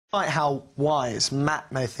Despite how wise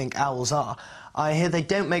Matt may think owls are, I hear they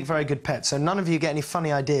don't make very good pets, so none of you get any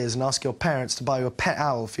funny ideas and ask your parents to buy you a pet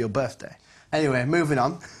owl for your birthday. Anyway, moving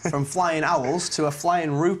on, from flying owls to a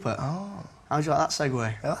flying Rupert. Oh. How'd you like that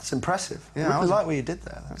segue? Yeah, that's impressive. Yeah, I like what you did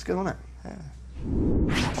there. That's good, wasn't it?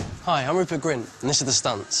 Yeah. Hi, I'm Rupert Grint, and this is the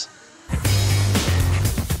stunts.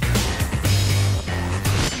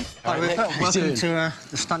 Hi, Rupert. Welcome to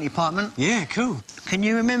the stunt department. Yeah, cool. Can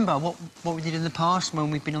you remember what we did in the past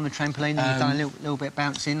when we've been on the trampoline and we've done a little bit of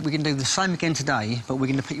bouncing? We're going to do the same again today, but we're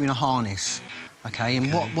going to put you in a harness, OK?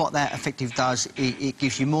 And what that effective does, it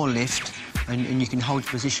gives you more lift and you can hold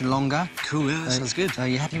your position longer. Cool, yeah, that sounds good. Are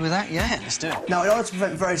you happy with that, yeah? Yeah, let's do it. Now, in order to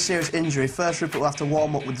prevent very serious injury, first Rupert will have to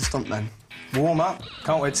warm up with the stuntmen. Warm up.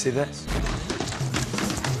 Can't wait to see this.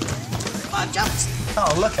 I've jumped.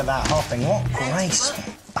 Oh, look at that hopping. What grace.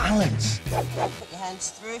 Balance. Put your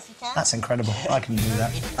hands through if you can. That's incredible. I can do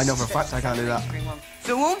that. I know for a fact I can't do that.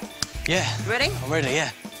 Feel warm? Yeah. Ready? I'm ready,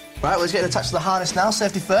 yeah. Right, let's get attached to the harness now.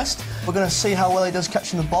 Safety first. We're going to see how well he does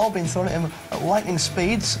catching the ball, being thrown at him at lightning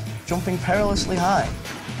speeds, jumping perilously high.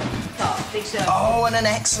 Big circle. Oh, and an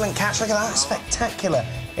excellent catch. Look at that. Spectacular.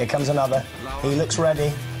 Here comes another. He looks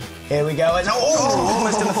ready. Here we go. Oh,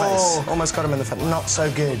 almost in the face. Almost got him in the face. Not so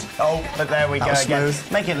good. Oh, but there we go again.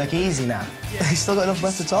 Smooth. Make it look easy now. He's still got enough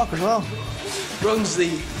breath to talk as well. Ron's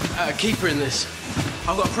the keeper in this.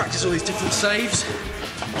 I've got to practice all these different saves.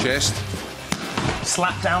 Chest.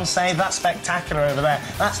 Slap down save. That's spectacular over there.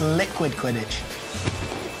 That's liquid Quidditch.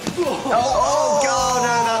 Oh, God,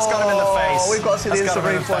 no, that's got him in the face. We've got to see the instant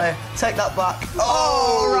replay. Take that back.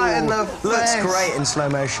 Oh, right in the face. Looks great in slow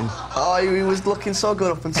motion. Oh, he was looking so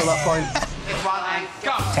good up until that point.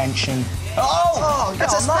 Tension. Oh,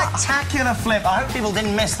 that's a spectacular flip. I hope people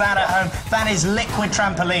didn't miss that at home. That is liquid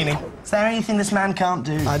trampolining. Is there anything this man can't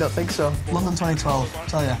do? I don't think so. London 2012, I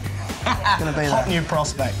tell you. It's going to be Hot there. new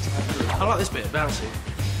prospect. I like this bit of bouncing.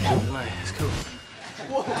 I don't know, it's cool.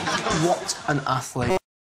 What an athlete.